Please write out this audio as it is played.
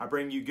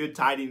bring you good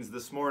tidings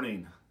this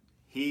morning.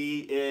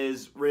 He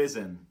is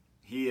risen.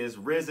 He is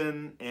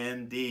risen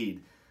indeed.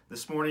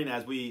 This morning,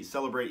 as we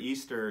celebrate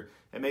Easter,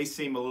 it may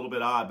seem a little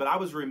bit odd, but I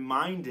was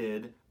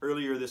reminded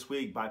earlier this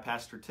week by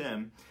Pastor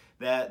Tim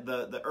that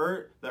the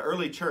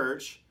early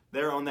church,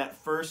 there on that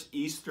first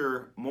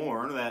Easter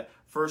morn, that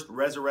first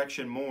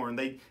resurrection morn,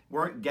 they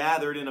weren't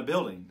gathered in a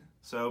building.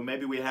 So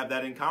maybe we have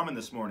that in common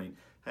this morning.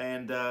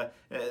 And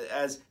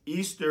as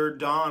Easter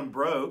dawn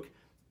broke,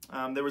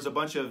 there was a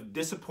bunch of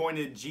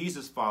disappointed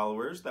Jesus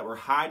followers that were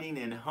hiding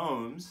in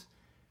homes,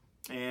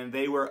 and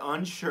they were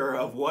unsure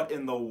of what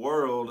in the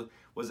world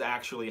was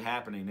actually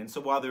happening. And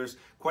so while there's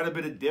quite a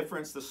bit of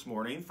difference this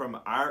morning from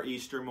our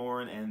Easter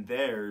morn and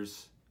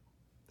theirs,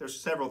 there's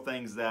several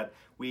things that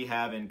we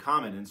have in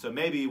common. And so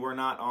maybe we're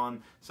not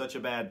on such a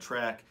bad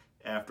track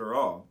after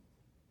all.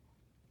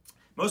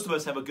 Most of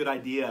us have a good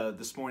idea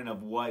this morning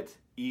of what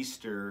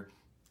Easter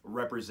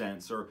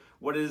represents or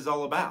what it is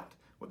all about,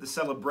 what the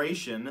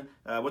celebration,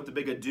 what the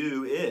big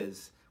ado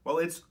is. Well,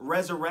 it's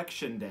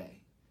Resurrection Day.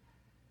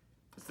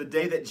 It's the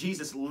day that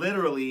Jesus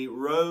literally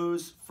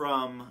rose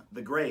from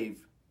the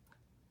grave.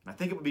 I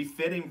think it would be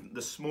fitting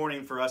this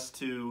morning for us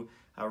to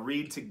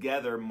read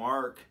together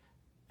Mark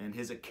and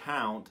his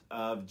account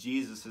of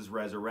Jesus'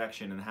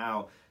 resurrection and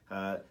how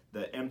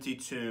the empty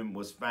tomb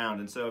was found.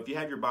 And so if you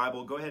have your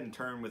Bible, go ahead and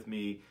turn with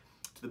me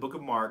to the book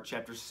of Mark,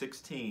 chapter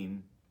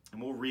 16,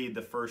 and we'll read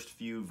the first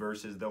few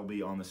verses that will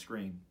be on the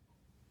screen.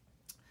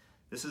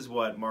 This is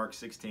what Mark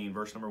 16,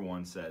 verse number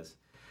 1 says.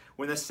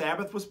 When the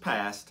Sabbath was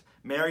past,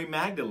 Mary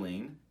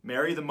Magdalene,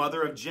 Mary the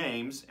mother of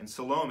James, and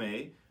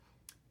Salome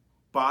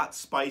bought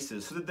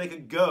spices so that they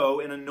could go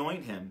and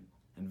anoint him.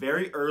 And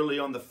very early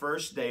on the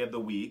first day of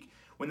the week,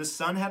 when the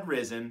sun had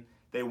risen,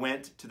 they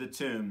went to the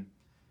tomb.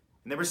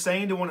 And they were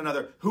saying to one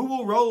another, "Who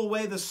will roll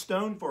away the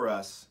stone for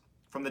us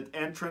from the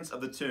entrance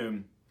of the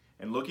tomb?"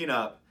 And looking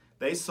up,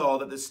 they saw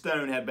that the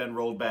stone had been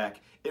rolled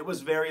back. It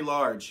was very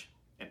large.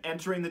 And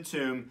entering the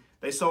tomb,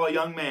 they saw a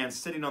young man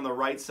sitting on the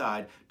right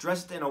side,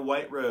 dressed in a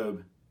white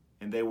robe,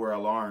 and they were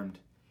alarmed.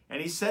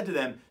 And he said to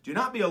them, "Do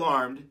not be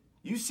alarmed.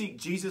 You seek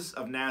Jesus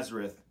of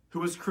Nazareth, who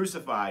was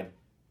crucified.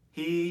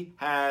 He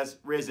has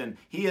risen.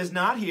 He is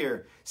not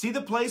here. See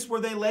the place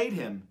where they laid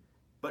him.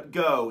 But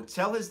go,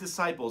 tell his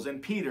disciples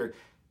and Peter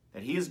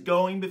that he is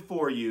going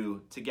before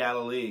you to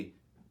Galilee.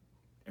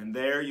 And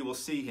there you will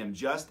see him,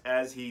 just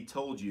as he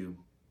told you."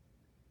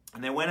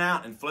 And they went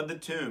out and fled the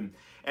tomb,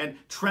 and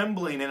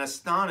trembling and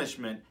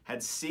astonishment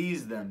had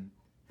seized them.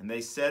 And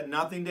they said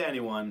nothing to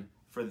anyone,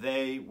 for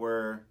they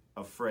were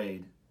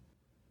afraid.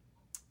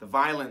 The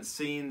violent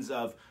scenes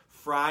of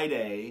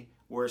Friday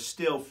were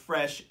still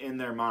fresh in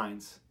their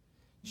minds.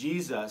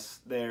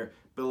 Jesus, their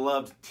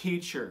beloved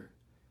teacher,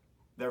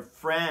 their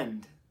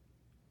friend,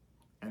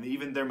 and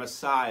even their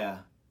Messiah,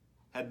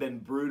 had been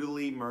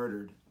brutally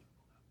murdered.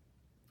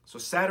 So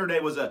Saturday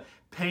was a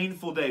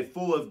painful day,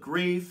 full of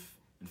grief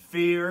and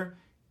fear,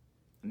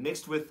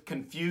 mixed with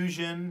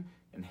confusion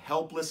and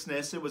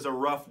helplessness. It was a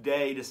rough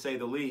day, to say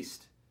the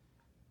least.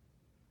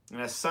 And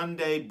as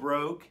Sunday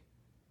broke,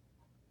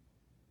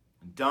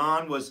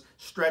 dawn was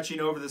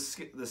stretching over the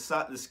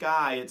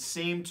sky, it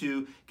seemed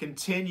to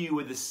continue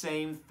with the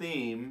same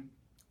theme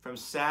from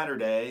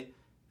Saturday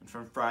and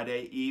from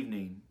Friday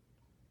evening.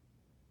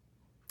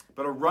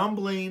 But a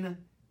rumbling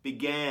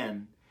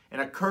began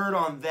and occurred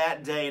on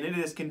that day, and it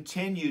has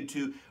continued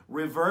to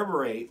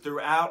reverberate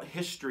throughout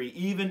history,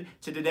 even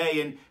to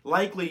today. And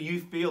likely you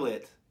feel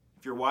it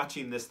if you're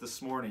watching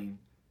this morning.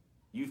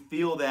 You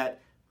feel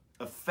that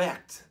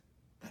effect,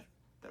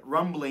 that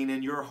rumbling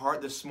in your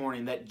heart this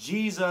morning, that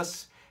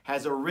Jesus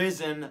has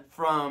arisen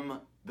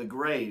from the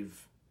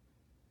grave.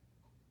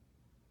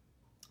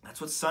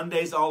 That's what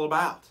Sunday's all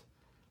about.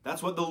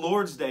 That's what the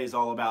Lord's Day is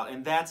all about.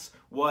 And that's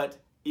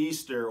what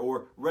Easter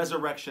or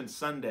Resurrection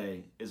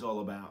Sunday is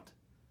all about.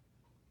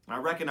 I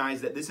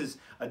recognize that this is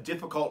a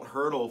difficult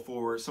hurdle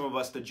for some of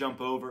us to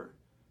jump over.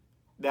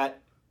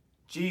 That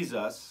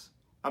Jesus,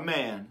 a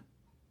man,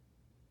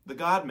 the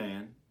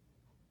God-man,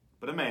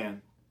 but a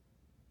man,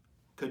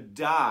 could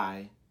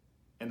die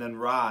and then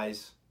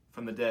rise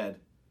from the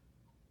dead.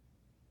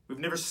 We've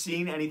never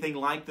seen anything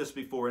like this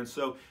before, and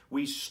so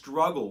we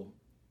struggle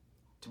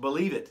to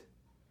believe it.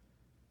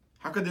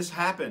 How could this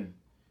happen?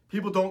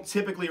 People don't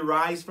typically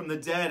rise from the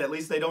dead, at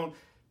least they don't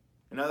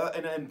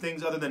in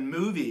things other than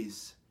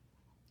movies.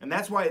 And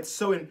that's why it's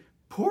so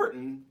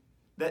important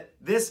that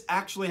this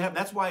actually happened.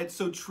 That's why it's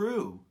so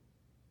true.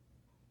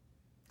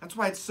 That's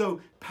why it's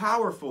so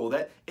powerful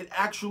that it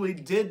actually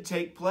did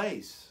take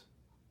place.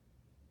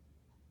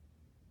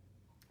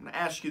 I'm going to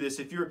ask you this.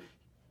 If you're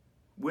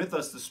with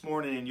us this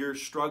morning and you're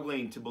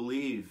struggling to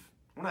believe,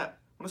 I want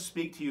to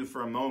speak to you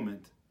for a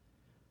moment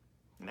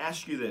and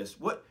ask you this.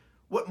 What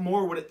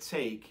more would it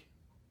take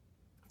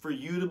for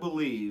you to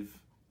believe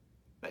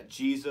that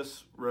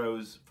Jesus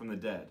rose from the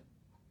dead?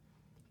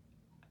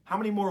 How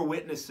many more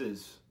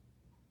witnesses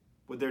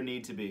would there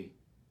need to be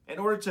in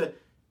order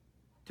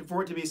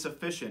for it to be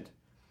sufficient?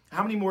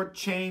 How many more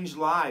changed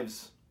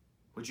lives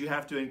would you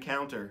have to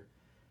encounter?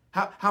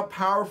 How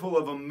powerful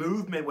of a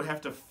movement would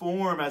have to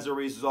form as a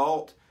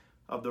result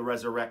of the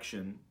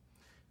resurrection?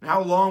 And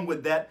how long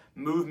would that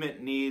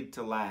movement need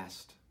to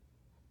last?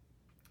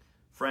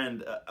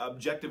 Friend,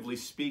 objectively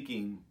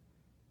speaking,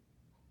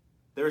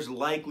 there's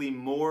likely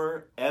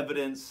more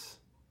evidence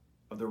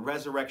of the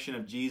resurrection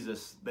of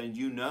Jesus than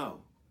you know.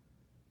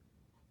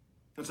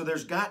 And so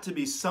there's got to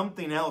be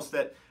something else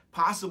that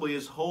possibly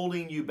is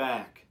holding you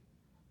back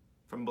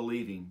from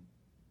believing.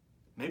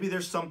 Maybe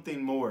there's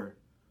something more.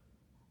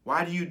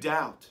 Why do you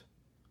doubt?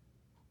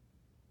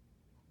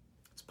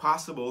 It's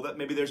possible that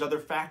maybe there's other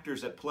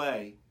factors at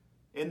play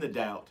in the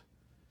doubt.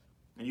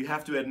 And you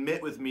have to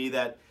admit with me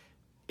that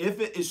if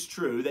it is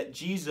true that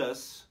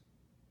Jesus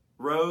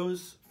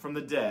rose from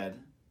the dead,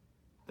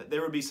 that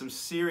there would be some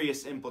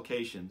serious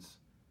implications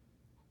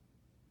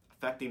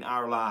affecting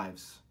our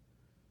lives.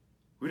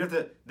 We'd have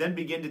to then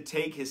begin to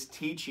take his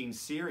teaching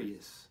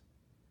serious.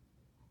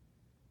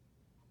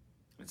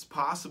 It's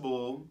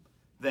possible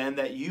then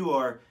that you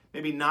are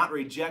maybe not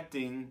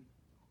rejecting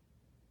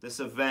this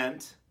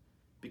event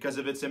because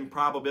of its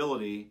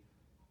improbability,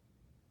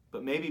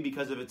 but maybe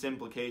because of its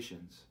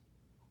implications.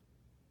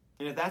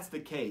 And if that's the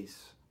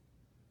case,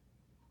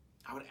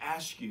 I would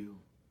ask you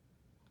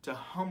to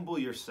humble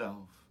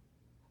yourself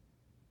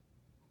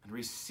and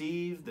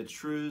receive the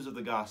truths of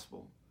the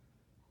gospel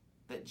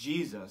that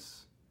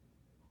Jesus,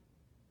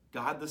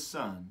 God the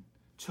Son,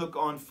 took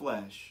on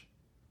flesh,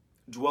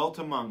 dwelt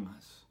among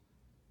us,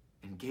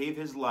 and gave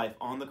his life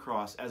on the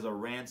cross as a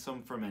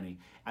ransom for many,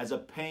 as a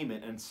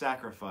payment and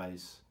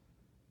sacrifice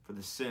for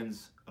the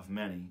sins of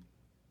many.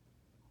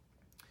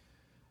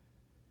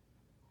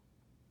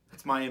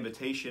 That's my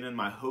invitation and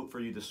my hope for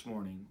you this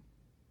morning.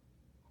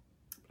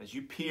 As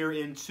you peer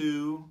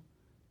into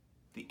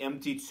the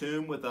empty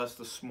tomb with us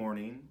this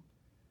morning,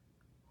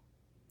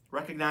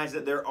 recognize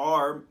that there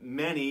are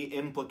many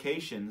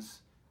implications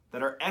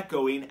that are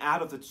echoing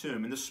out of the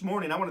tomb. And this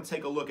morning, I want to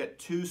take a look at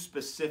two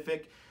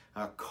specific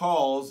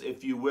calls,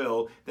 if you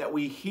will, that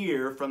we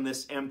hear from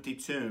this empty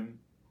tomb.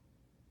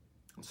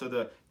 And so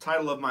the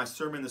title of my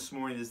sermon this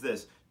morning is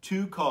this: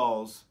 Two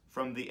Calls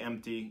from the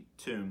Empty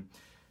Tomb.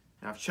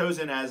 And I've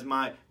chosen as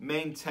my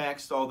main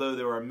text, although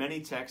there are many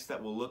texts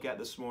that we'll look at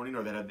this morning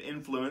or that have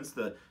influenced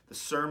the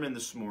sermon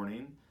this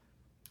morning.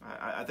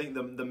 I think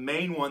the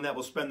main one that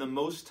we'll spend the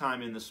most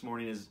time in this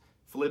morning is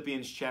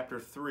Philippians chapter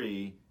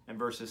 3 and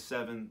verses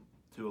 7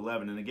 to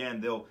 11. And again,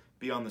 they'll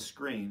be on the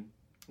screen.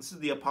 This is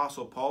the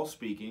Apostle Paul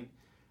speaking.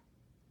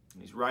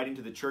 He's writing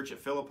to the church at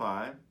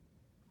Philippi.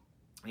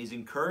 He's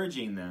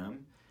encouraging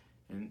them.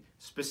 And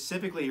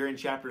specifically here in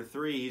chapter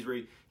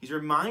 3, he's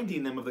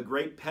reminding them of the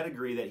great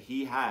pedigree that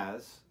he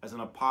has as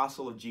an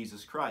apostle of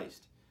Jesus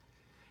Christ.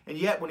 And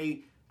yet,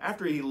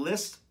 after he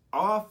lists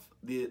off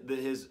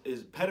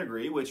his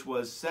pedigree, which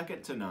was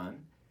second to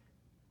none,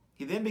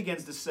 he then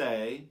begins to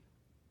say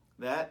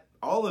that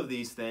all of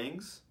these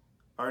things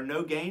are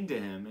no gain to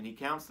him, and he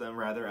counts them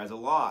rather as a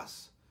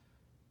loss.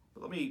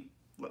 But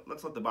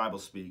let's let the Bible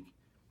speak.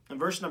 In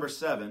verse number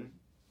 7,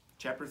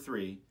 chapter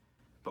 3,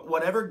 but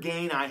whatever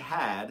gain I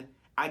had,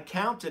 I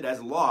counted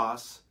as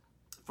loss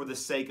for the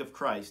sake of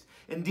Christ.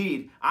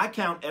 Indeed, I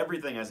count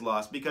everything as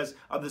loss because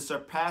of the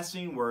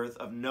surpassing worth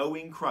of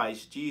knowing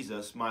Christ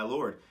Jesus my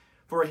Lord.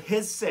 For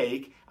his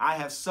sake I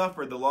have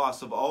suffered the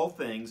loss of all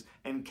things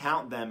and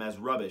count them as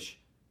rubbish,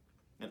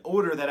 in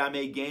order that I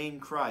may gain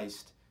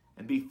Christ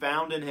and be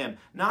found in him,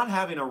 not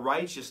having a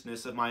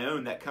righteousness of my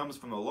own that comes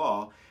from the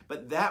law,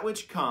 but that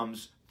which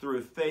comes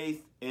through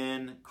faith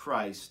in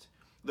Christ,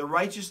 the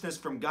righteousness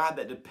from God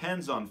that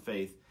depends on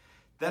faith,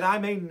 that I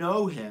may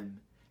know him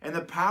and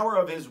the power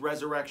of his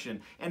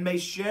resurrection, and may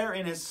share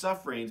in his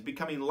sufferings,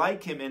 becoming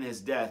like him in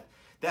his death,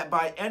 that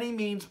by any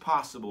means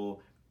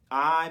possible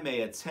I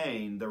may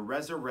attain the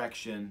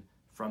resurrection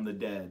from the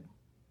dead.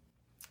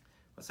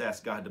 Let's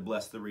ask God to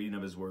bless the reading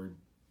of his word.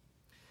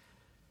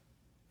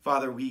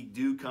 Father, we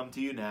do come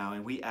to you now,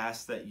 and we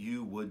ask that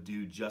you would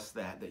do just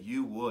that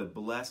you would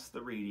bless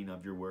the reading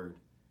of your word.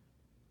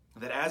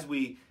 That as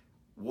we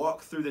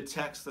walk through the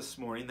text this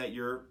morning, that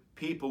your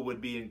people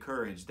would be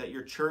encouraged, that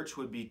your church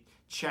would be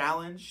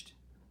challenged,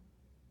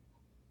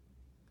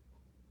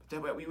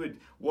 that we would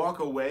walk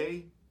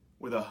away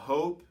with a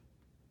hope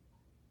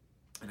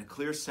and a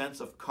clear sense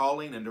of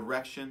calling and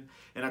direction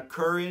and a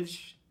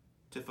courage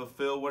to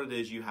fulfill what it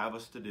is you have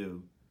us to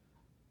do.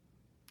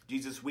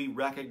 Jesus, we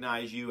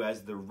recognize you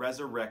as the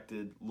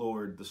resurrected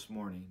Lord this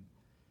morning.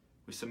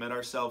 We submit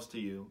ourselves to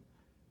you.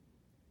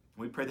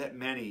 We pray that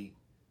many,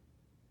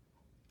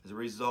 as a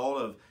result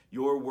of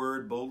your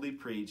word boldly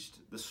preached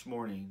this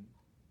morning,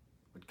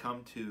 would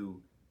come to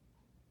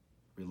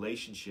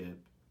relationship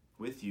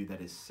with you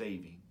that is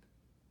saving.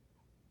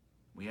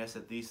 We ask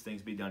that these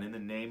things be done in the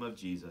name of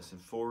Jesus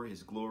and for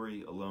his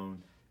glory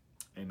alone.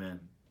 Amen.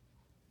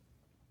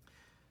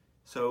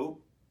 So,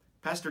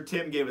 Pastor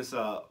Tim gave us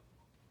a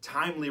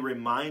timely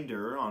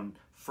reminder on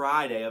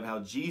Friday of how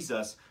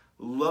Jesus,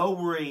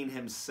 lowering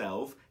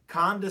himself,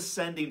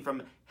 condescending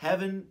from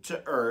heaven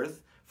to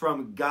earth,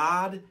 from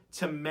God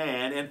to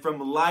man, and from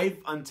life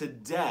unto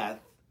death,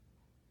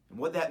 and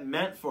what that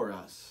meant for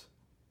us.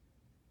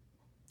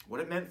 what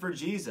it meant for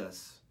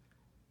Jesus.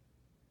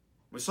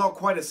 We saw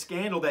quite a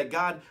scandal that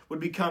God would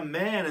become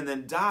man and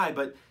then die,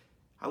 but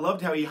I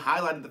loved how he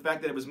highlighted the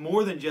fact that it was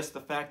more than just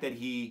the fact that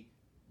he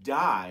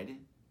died,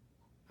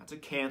 not to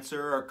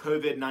cancer or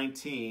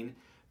COVID-19,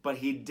 but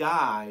he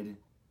died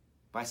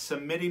by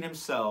submitting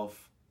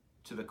himself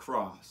to the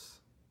cross.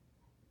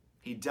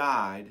 He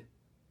died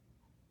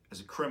as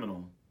a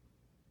criminal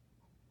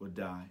would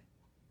die.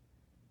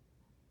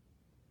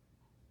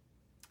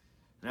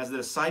 And as the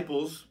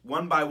disciples,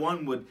 one by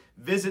one, would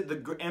visit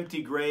the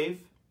empty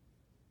grave,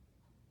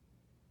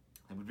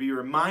 they would be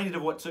reminded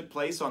of what took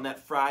place on that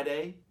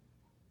Friday.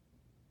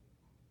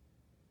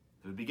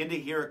 They would begin to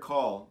hear a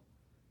call.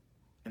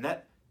 And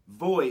that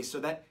voice,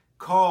 or that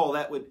call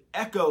that would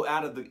echo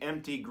out of the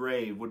empty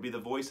grave, would be the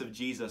voice of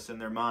Jesus in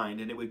their mind.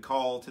 And it would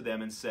call to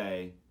them and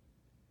say,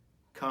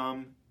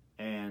 "Come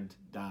and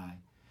die."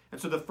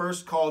 And so the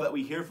first call that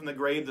we hear from the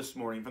grave this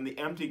morning, from the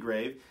empty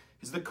grave,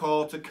 is the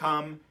call to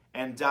come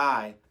and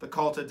die, the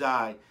call to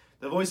die.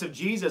 The voice of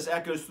Jesus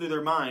echoes through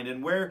their mind.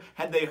 And where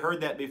had they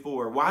heard that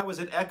before? Why was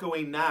it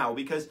echoing now?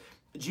 Because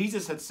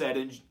Jesus had said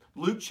in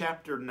Luke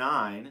chapter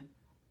 9,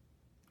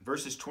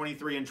 verses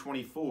 23 and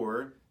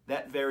 24,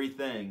 that very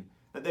thing,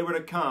 that they were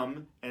to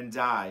come and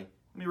die.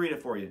 Let me read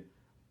it for you.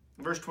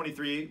 In verse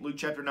 23, Luke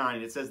chapter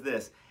 9, it says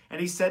this, "And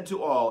he said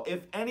to all,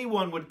 if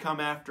anyone would come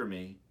after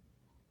me,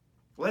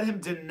 let him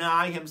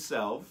deny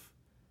himself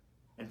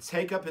and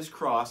take up his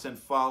cross and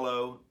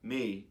follow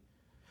me.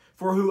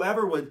 For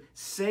whoever would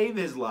save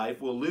his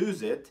life will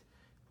lose it,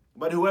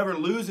 but whoever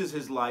loses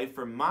his life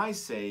for my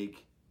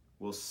sake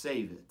will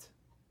save it."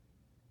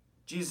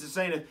 Jesus is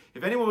saying,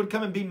 if anyone would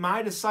come and be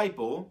my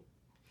disciple,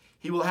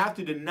 he will have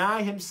to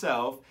deny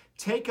himself,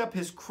 take up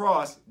his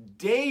cross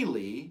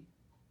daily,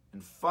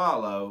 and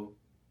follow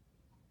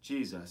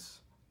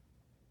Jesus.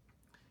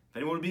 If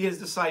anyone would be his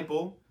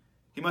disciple,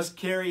 he must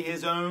carry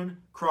his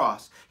own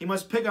cross. He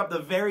must pick up the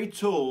very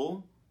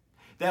tool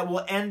that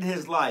will end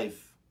his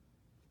life,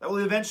 that will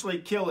eventually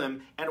kill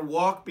him, and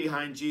walk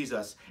behind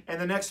Jesus.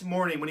 And the next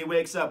morning when he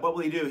wakes up, what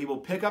will he do? He will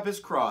pick up his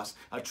cross,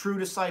 a true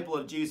disciple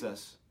of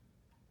Jesus,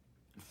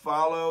 and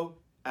follow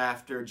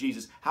after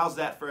Jesus. How's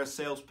that for a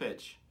sales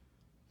pitch?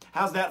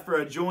 How's that for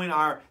a join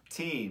our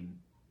team?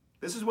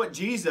 This is what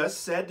Jesus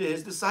said to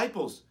his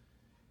disciples.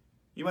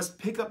 You must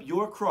pick up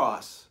your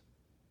cross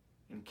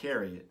and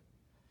carry it.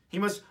 He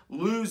must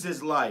lose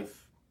his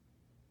life.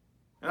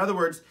 In other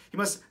words, he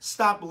must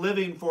stop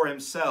living for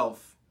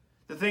himself.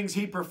 The things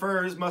he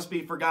prefers must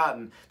be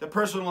forgotten. The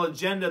personal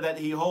agenda that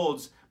he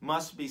holds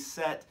must be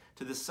set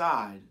to the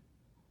side.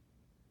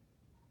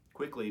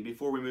 Quickly,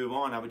 before we move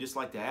on, I would just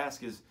like to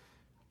ask, has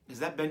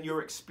that been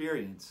your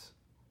experience?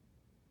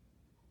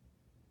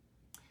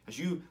 As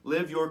you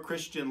live your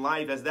Christian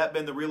life, has that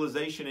been the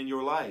realization in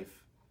your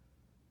life?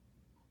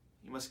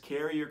 You must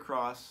carry your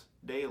cross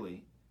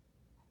daily.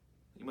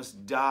 You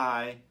must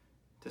die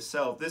to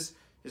self. This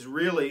is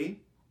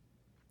really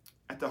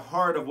at the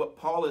heart of what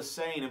Paul is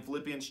saying in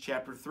Philippians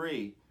chapter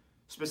 3.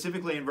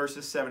 Specifically in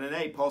verses 7 and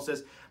 8, Paul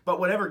says, "But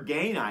whatever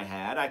gain I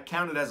had, I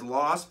counted as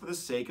loss for the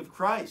sake of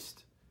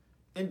Christ.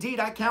 Indeed,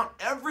 I count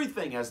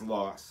everything as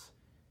loss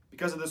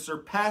because of the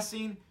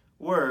surpassing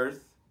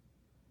worth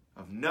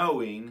of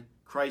knowing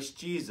Christ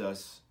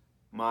Jesus,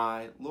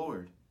 my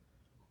Lord."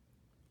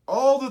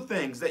 All the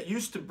things that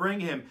used to bring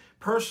him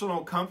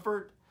personal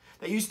comfort,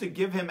 that used to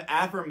give him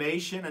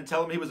affirmation and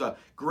tell him he was a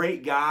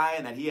great guy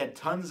and that he had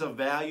tons of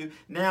value,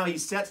 now he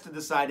sets to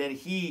the side and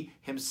he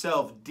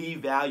himself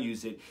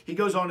devalues it. He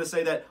goes on to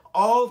say that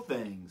all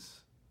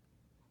things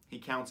he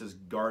counts as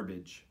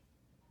garbage.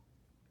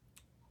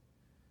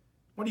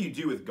 What do you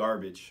do with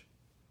garbage?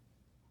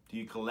 Do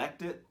you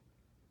collect it?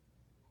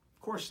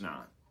 Of course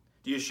not.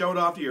 Do you show it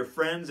off to your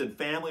friends and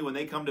family when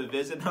they come to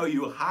visit? No,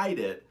 you hide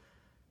it.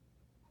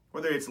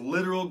 Whether it's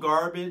literal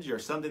garbage or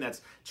something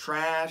that's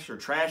trash or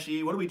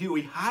trashy, what do?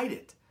 We hide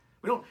it.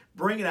 We don't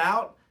bring it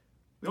out.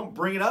 We don't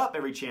bring it up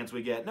every chance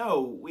we get.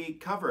 No, we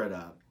cover it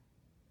up.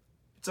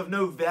 It's of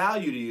no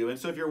value to you. And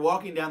so if you're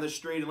walking down the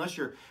street, unless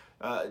you're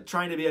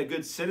trying to be a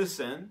good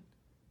citizen,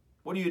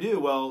 what do?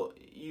 Well,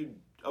 you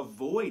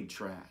avoid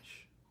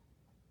trash.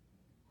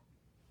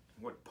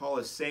 What Paul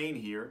is saying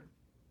here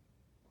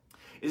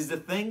is the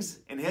things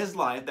in his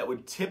life that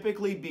would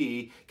typically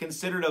be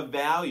considered of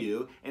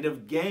value and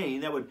of gain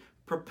that would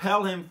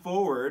propel him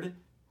forward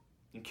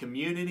in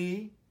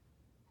community,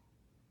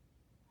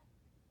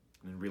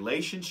 in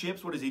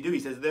relationships. What does he do? He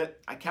says that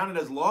I count it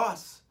as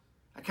loss.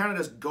 I count it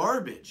as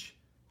garbage.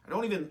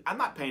 I'm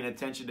not paying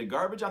attention to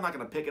garbage. I'm not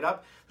going to pick it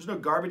up. There's no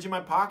garbage in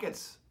my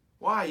pockets.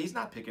 Why? He's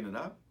not picking it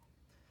up.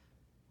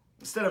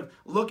 Instead of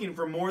looking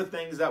for more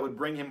things that would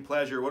bring him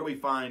pleasure, what do we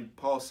find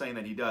Paul saying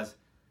that he does?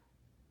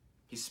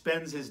 He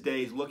spends his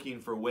days looking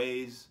for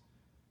ways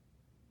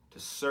to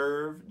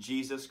serve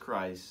Jesus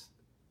Christ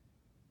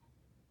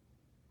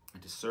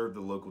and to serve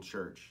the local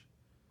church.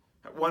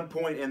 At one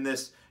point in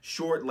this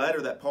short letter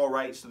that Paul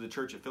writes to the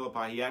church at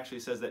Philippi, he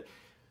actually says that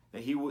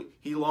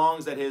he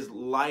longs that his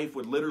life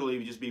would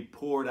literally just be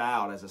poured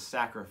out as a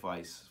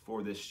sacrifice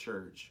for this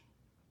church.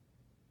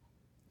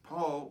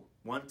 Paul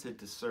wanted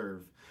to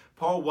serve.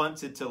 Paul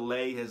wanted to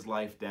lay his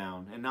life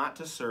down and not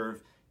to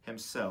serve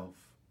himself.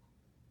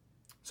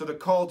 So the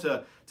call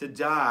to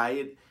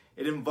die,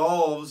 it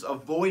involves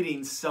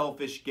avoiding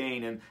selfish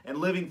gain and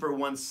living for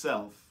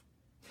oneself.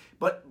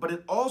 But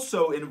it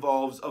also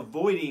involves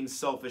avoiding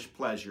selfish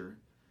pleasure.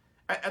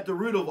 At the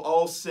root of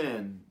all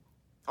sin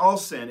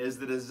is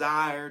the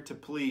desire to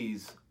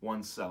please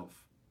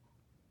oneself.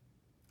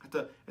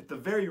 At the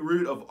very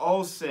root of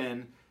all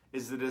sin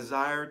is the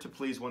desire to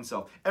please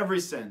oneself. Every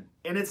sin,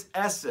 in its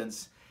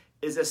essence,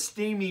 is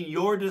esteeming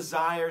your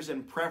desires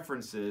and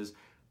preferences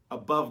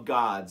above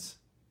God's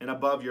and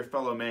above your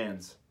fellow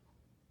man's.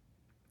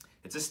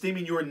 It's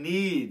esteeming your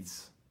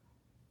needs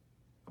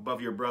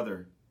above your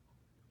brother.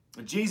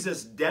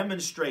 Jesus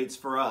demonstrates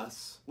for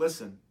us,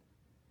 listen,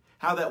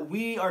 how that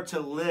we are to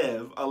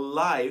live a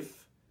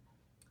life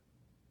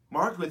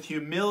marked with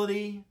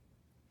humility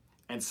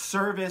and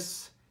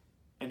service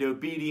and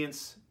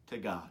obedience to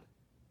God.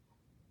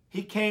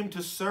 He came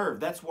to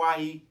serve. That's why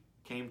he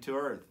came to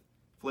earth.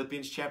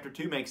 Philippians chapter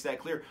 2 makes that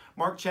clear.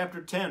 Mark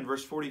chapter 10,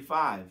 verse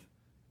 45.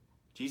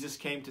 Jesus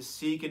came to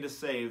seek and to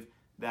save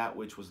that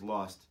which was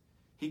lost.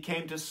 He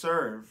came to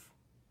serve.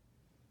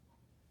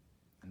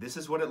 And this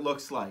is what it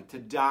looks like, to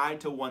die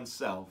to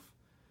oneself,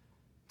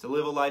 to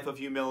live a life of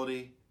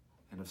humility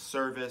and of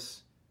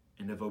service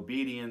and of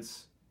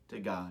obedience to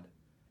God.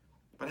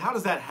 But how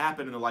does that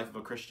happen in the life of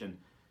a Christian?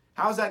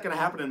 How is that going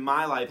to happen in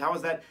my life? How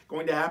is that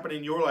going to happen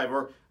in your life?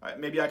 Or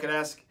maybe I could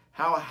ask,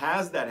 how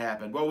has that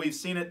happened? Well, we've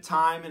seen it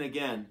time and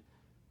again,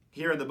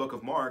 here in the book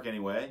of Mark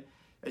anyway,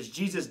 as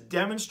Jesus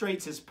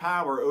demonstrates his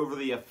power over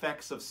the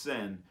effects of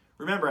sin.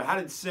 Remember, how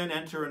did sin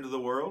enter into the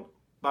world?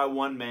 By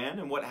one man.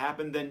 And what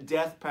happened? Then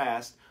death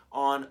passed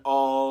on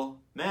all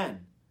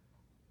men.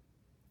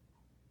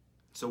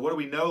 So what do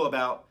we know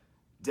about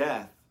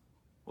death?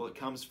 Well, it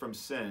comes from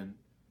sin.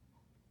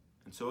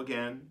 And so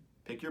again,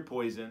 pick your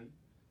poison,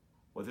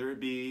 whether it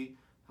be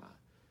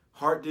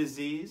heart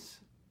disease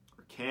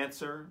or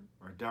cancer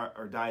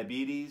or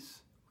diabetes,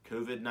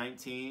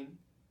 COVID-19,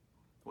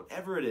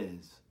 whatever it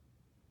is.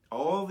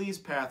 All these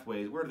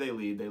pathways, where do they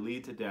lead? They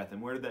lead to death.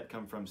 And where did that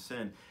come from?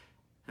 Sin.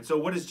 And so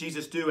what does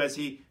Jesus do as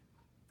he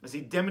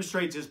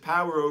demonstrates his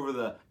power over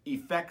the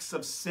effects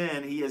of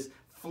sin? He is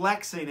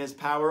flexing his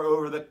power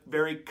over the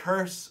very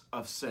curse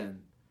of sin.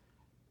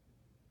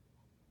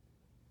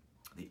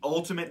 The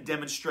ultimate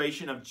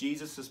demonstration of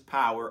Jesus'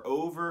 power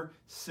over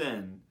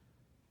sin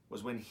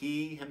was when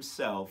he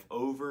himself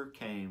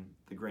overcame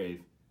the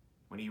grave,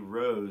 when he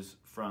rose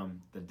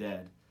from the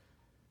dead.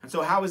 And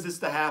so how is this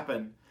to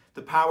happen?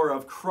 The power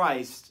of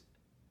Christ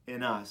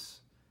in us.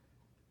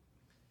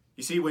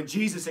 You see, when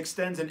Jesus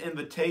extends an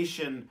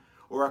invitation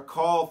or a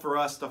call for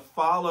us to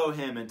follow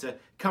him and to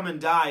come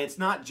and die, it's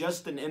not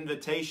just an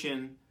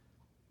invitation.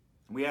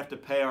 We have to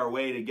pay our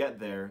way to get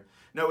there.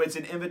 No, it's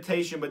an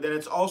invitation, but then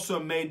it's also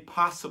made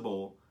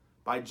possible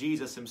by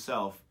Jesus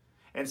himself,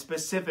 and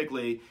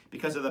specifically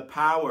because of the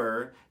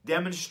power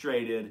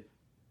demonstrated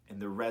in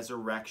the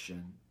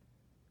resurrection.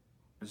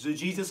 And so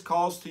Jesus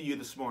calls to you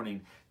this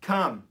morning,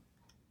 come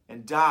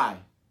and die.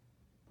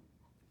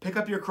 Pick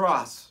up your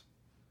cross.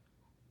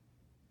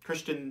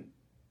 Christian,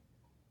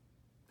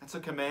 that's a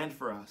command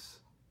for us.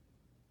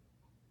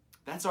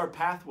 That's our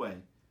pathway.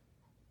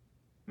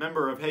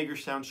 Member of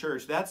Hagerstown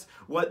Church, that's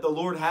what the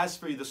Lord has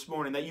for you this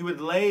morning, that you would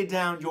lay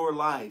down your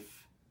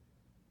life.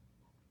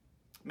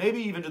 Maybe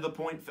even to the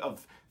point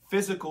of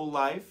physical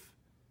life,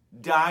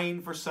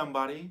 dying for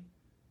somebody.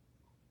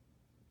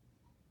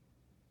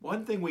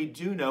 One thing we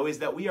do know is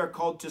that we are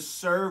called to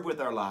serve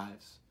with our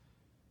lives.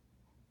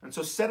 And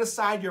so set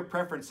aside your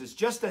preferences,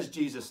 just as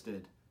Jesus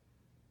did,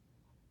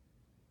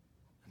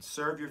 and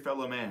serve your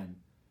fellow man.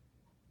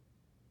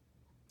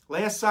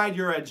 Lay aside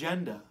your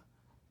agenda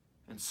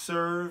and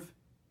serve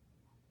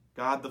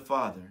God the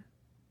Father.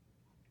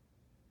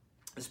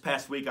 This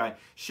past week I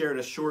shared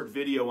a short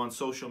video on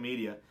social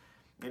media,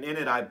 and in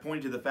it I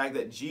pointed to the fact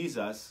that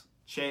Jesus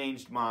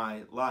changed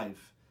my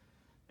life.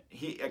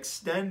 He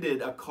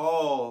extended a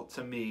call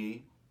to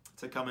me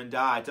to come and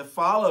die, to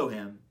follow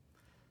him.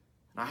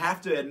 And I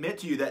have to admit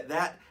to you that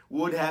that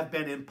would have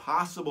been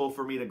impossible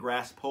for me to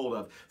grasp hold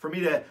of, for me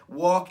to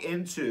walk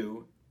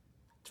into,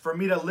 for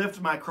me to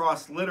lift my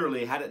cross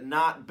literally, had it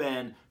not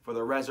been for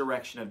the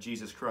resurrection of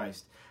Jesus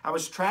Christ. I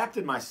was trapped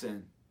in my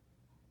sin,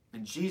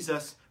 and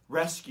Jesus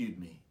rescued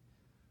me.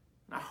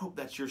 And I hope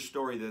that's your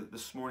story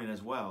this morning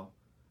as well.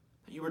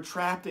 That you were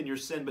trapped in your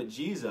sin, but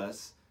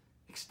Jesus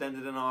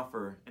extended an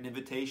offer, an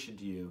invitation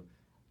to you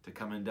to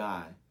come and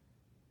die.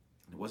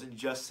 And it wasn't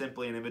just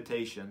simply an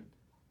invitation,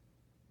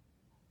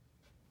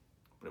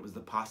 but it was the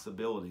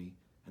possibility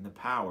and the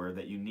power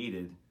that you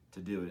needed to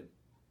do it.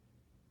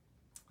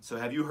 So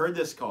have you heard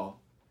this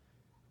call?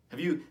 Have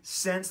you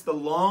sensed the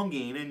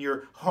longing in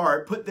your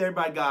heart put there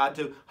by God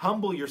to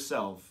humble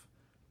yourself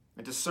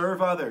and to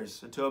serve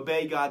others and to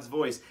obey God's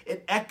voice?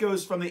 It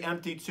echoes from the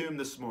empty tomb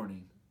this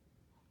morning.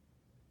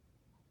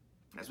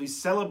 As we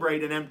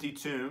celebrate an empty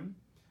tomb,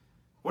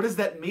 what does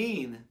that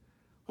mean?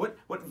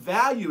 What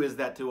value is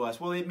that to us?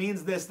 Well, it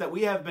means this, that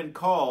we have been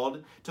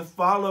called to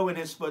follow in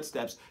his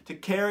footsteps, to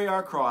carry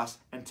our cross,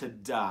 and to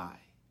die.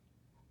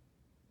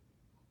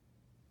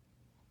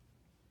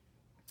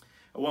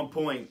 At one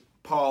point,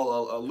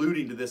 Paul,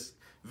 alluding to this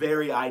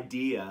very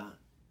idea,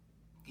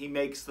 he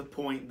makes the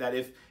point that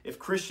if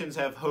Christians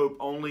have hope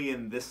only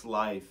in this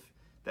life,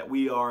 that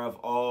we are of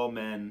all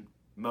men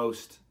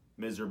most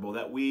miserable,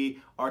 that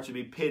we are to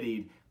be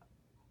pitied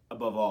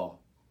above all.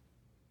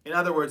 In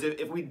other words,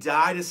 if we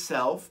die to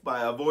self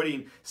by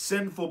avoiding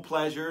sinful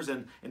pleasures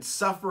and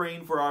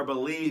suffering for our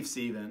beliefs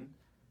even,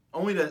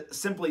 only to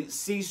simply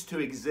cease to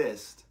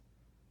exist,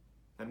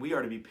 then we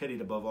are to be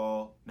pitied above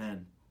all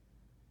men.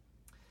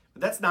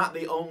 But that's not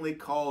the only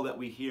call that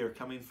we hear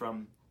coming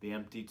from the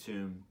empty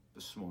tomb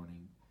this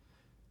morning.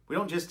 We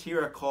don't just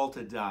hear a call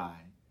to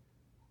die,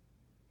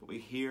 but we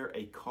hear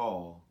a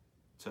call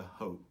to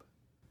hope.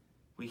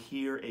 We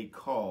hear a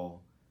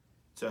call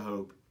to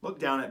hope. Look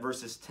down at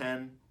verses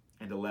 10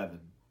 and 11.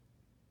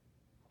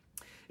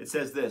 It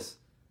says this,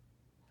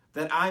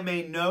 that I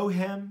may know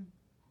him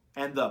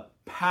and the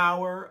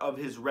power of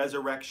his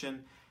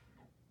resurrection,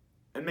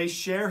 and may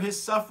share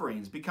his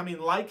sufferings, becoming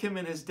like him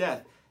in his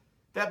death,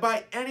 that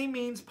by any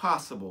means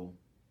possible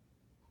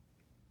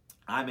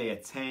I may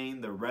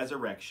attain the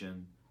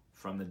resurrection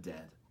from the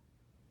dead.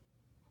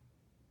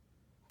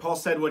 Paul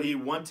said what he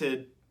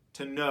wanted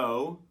to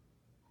know,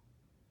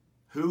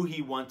 who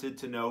he wanted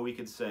to know, we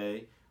could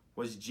say,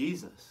 was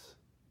Jesus.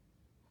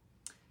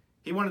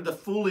 He wanted to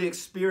fully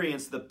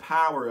experience the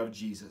power of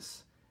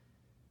Jesus.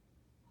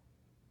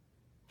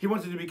 He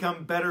wanted to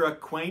become better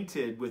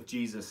acquainted with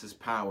Jesus'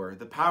 power,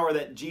 the power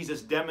that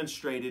Jesus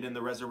demonstrated in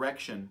the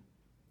resurrection.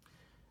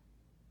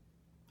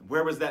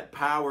 Where was that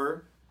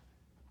power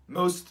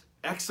most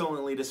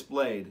excellently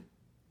displayed?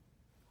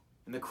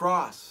 In the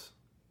cross,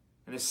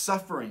 in his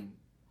suffering,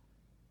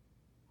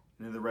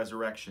 and in the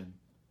resurrection.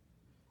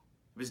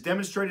 It was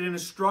demonstrated in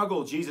his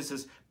struggle,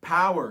 Jesus'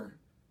 power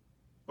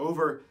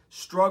over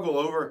struggle,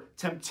 over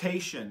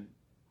temptation.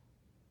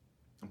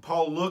 And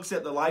Paul looks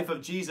at the life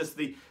of Jesus,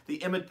 the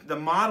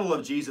model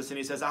of Jesus, and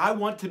he says, I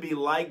want to be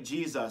like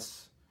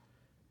Jesus.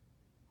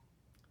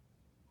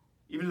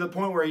 Even to the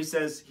point where he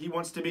says he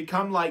wants to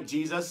become like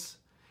Jesus.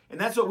 And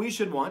that's what we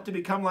should want, to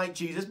become like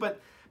Jesus, but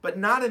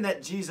not in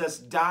that Jesus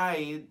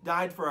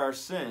died for our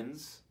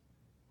sins.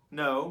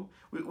 No,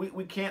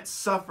 we can't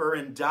suffer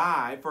and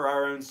die for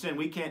our own sin.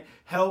 We can't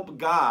help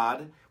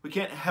God. We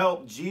can't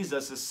help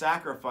Jesus'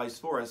 sacrifice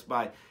for us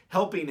by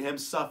helping him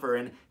suffer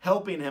and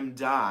helping him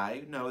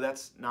die. No,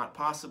 that's not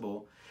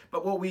possible.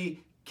 But what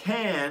we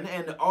can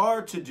and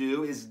are to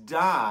do is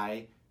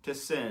die to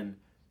sin.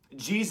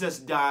 Jesus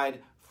died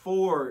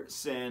for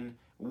sin.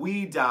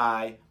 We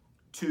die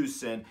to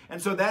sin.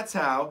 And so that's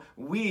how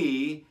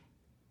we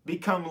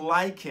become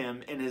like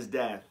him in his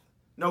death.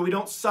 No, we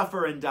don't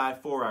suffer and die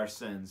for our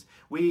sins.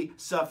 We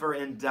suffer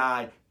and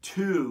die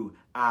to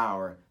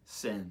our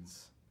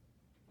sins.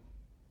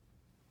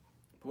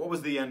 But what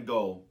was the end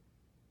goal?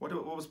 What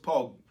was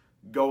Paul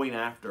going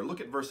after?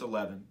 Look at verse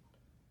 11.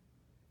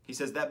 He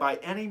says, that by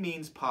any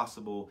means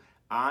possible,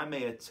 I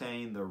may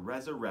attain the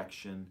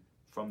resurrection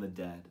from the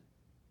dead.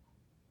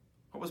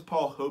 What was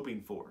Paul hoping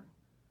for?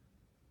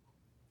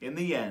 In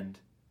the end,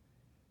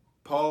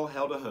 Paul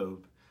held a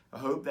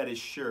hope that is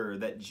sure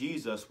that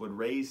Jesus would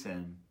raise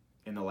him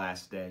in the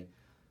last day.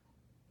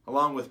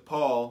 Along with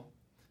Paul,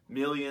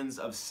 millions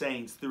of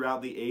saints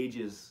throughout the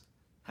ages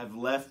have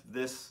left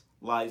this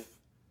life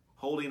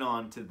holding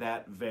on to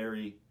that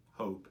very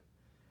hope,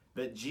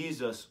 that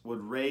Jesus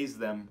would raise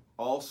them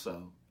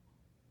also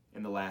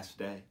in the last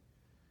day.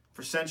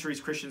 For centuries,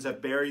 Christians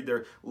have buried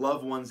their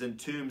loved ones in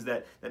tombs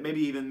that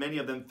maybe even many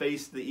of them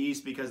faced the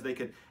east because they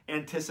could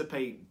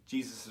anticipate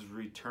Jesus'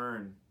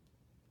 return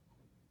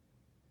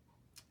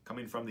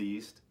coming from the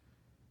east.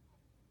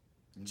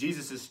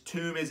 Jesus'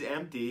 tomb is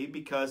empty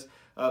because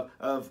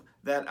of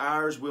that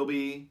ours will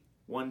be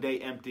one day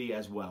empty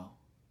as well.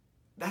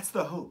 That's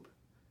the hope.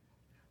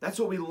 That's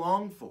what we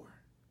long for.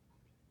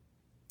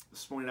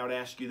 This morning I would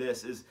ask you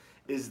this,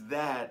 is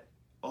that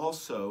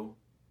also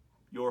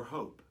your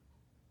hope?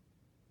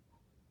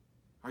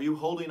 Are you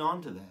holding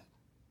on to that?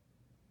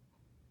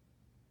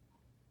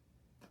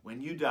 That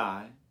when you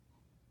die,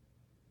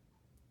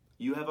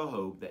 you have a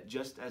hope that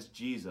just as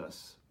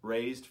Jesus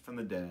raised from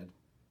the dead,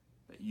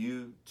 that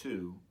you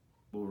too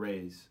will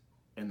raise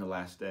in the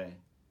last day.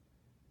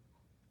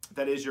 If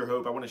that is your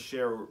hope, I want to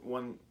share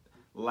one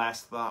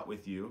last thought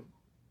with you.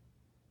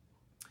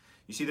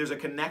 You see, there's a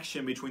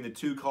connection between the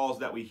two calls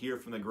that we hear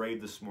from the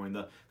grave this morning,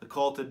 the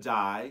call to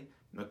die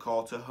and the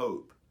call to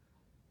hope.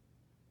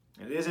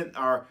 And it isn't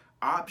our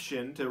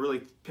option to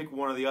really pick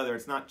one or the other.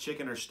 It's not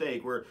chicken or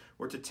steak. We're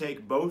to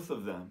take both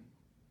of them.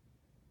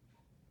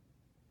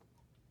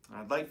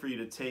 I'd like for you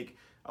to take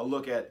a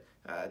look at,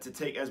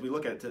 as we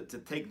look at it, to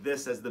take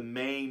this as the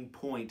main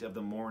point of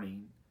the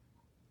morning.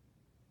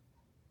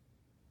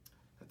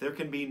 That there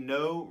can be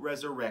no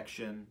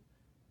resurrection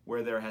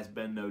where there has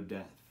been no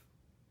death.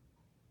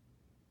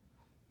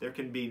 There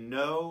can be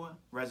no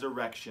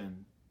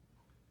resurrection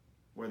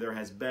where there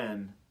has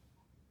been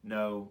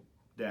no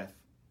death.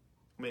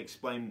 Let me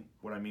explain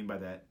what I mean by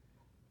that.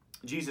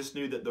 Jesus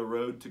knew that the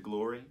road to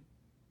glory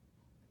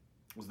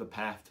was the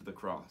path to the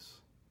cross.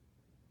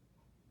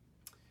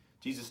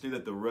 Jesus knew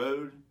that the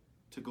road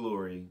to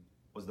glory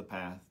was the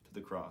path to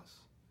the cross.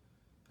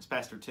 As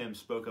Pastor Tim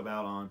spoke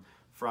about on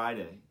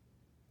Friday,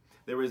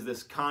 there was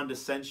this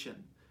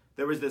condescension.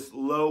 There was this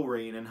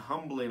lowering and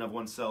humbling of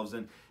oneself.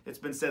 And it's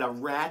been said, a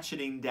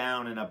ratcheting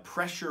down and a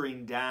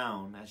pressuring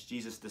down as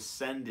Jesus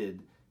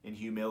descended in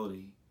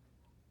humility.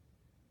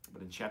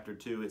 But in chapter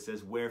 2, it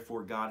says,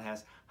 wherefore God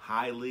has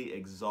highly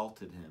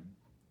exalted him,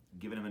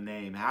 given him a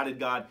name. How did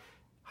God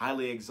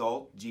highly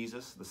exalt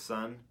Jesus, the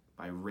Son?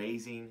 By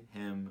raising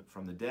him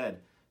from the dead.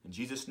 And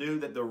Jesus knew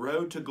that the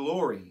road to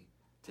glory,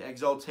 to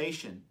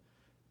exaltation,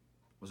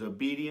 was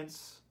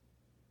obedience,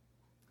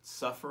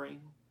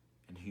 suffering,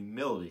 and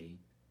humility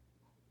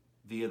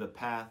via the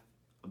path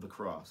of the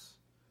cross.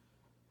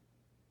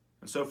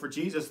 And so for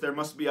Jesus, there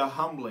must be a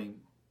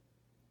humbling,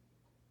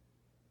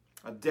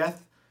 a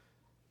death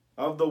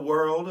of the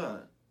world,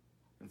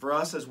 and for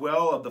us as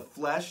well, of the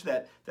flesh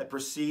that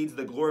precedes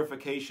the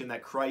glorification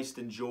that Christ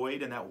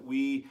enjoyed and that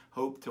we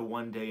hope to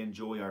one day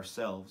enjoy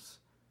ourselves.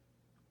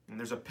 And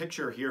there's a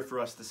picture here for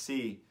us to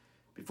see.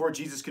 Before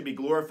Jesus could be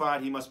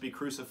glorified, he must be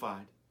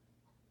crucified.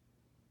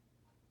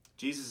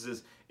 Jesus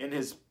is in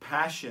his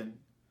passion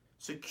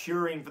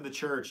securing for the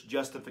church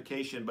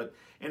justification, but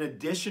in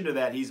addition to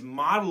that, he's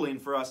modeling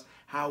for us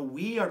how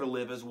we are to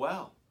live as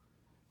well.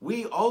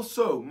 We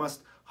also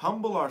must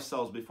humble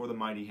ourselves before the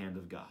mighty hand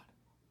of God,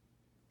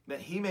 that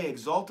he may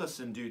exalt us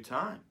in due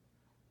time.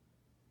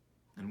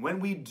 And when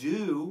we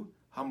do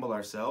humble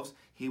ourselves,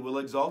 he will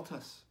exalt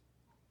us.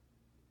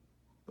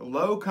 The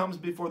low comes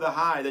before the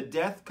high. The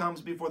death comes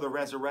before the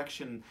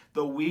resurrection.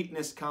 The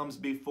weakness comes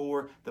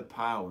before the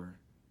power.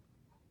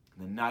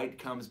 The night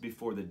comes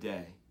before the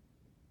day.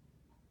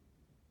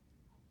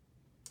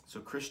 So,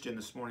 Christian,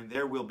 this morning,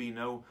 there will be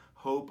no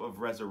hope of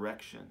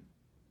resurrection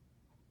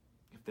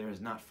if there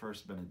has not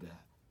first been a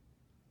death.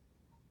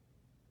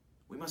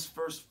 We must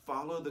first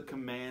follow the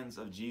commands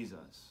of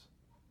Jesus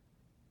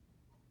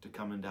to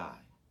come and die,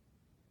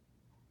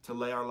 to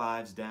lay our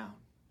lives down.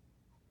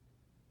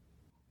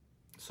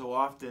 So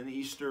often,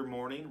 Easter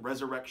morning,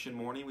 resurrection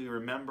morning, we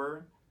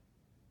remember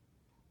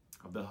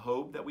of the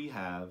hope that we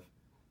have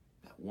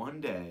that one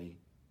day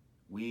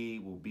we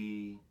will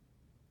be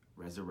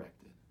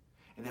resurrected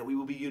and that we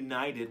will be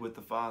united with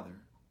the Father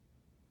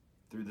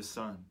through the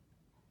Son.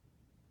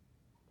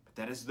 But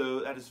that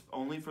is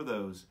only for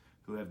those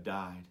who have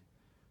died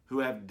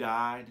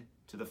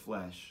to the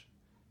flesh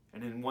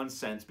and in one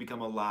sense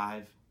become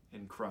alive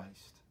in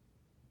Christ.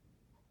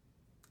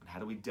 And how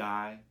do we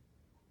die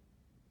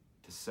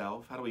to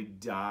self? How do we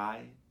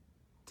die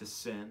to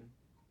sin?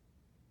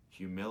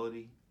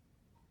 Humility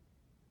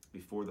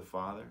before the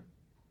Father.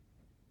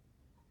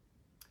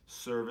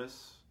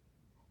 Service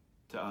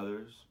to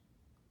others.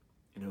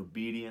 In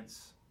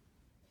obedience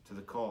to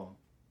the call.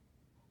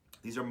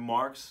 These are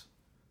marks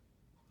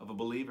of a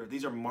believer.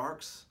 These are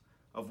marks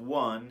of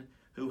one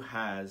who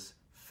has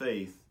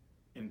faith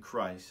in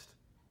Christ.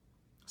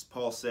 As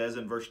Paul says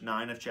in verse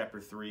 9 of chapter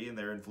 3, and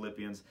there in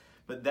Philippians,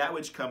 but that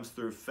which comes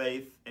through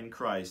faith in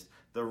Christ,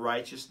 the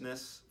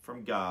righteousness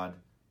from God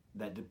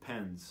that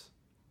depends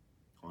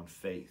on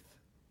faith.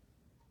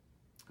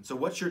 And so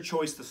what's your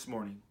choice this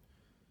morning?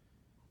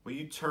 Will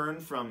you turn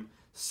from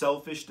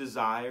selfish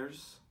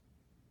desires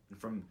and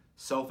from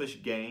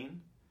selfish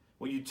gain?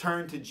 Will you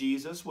turn to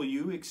Jesus? Will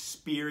you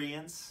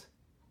experience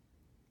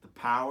the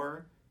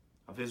power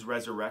of his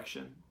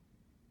resurrection?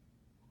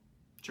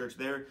 Church,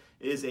 there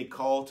is a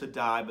call to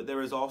die, but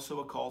there is also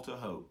a call to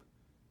hope.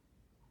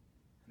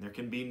 And there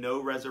can be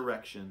no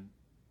resurrection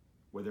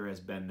where there has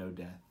been no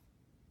death.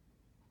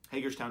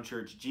 Hagerstown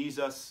Church,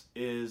 Jesus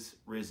is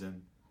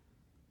risen.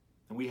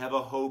 And we have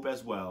a hope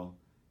as well,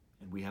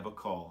 and we have a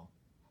call.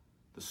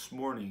 This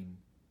morning,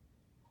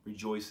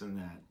 rejoice in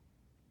that.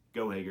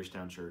 Go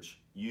Hagerstown Church.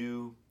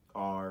 You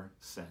are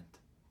sent.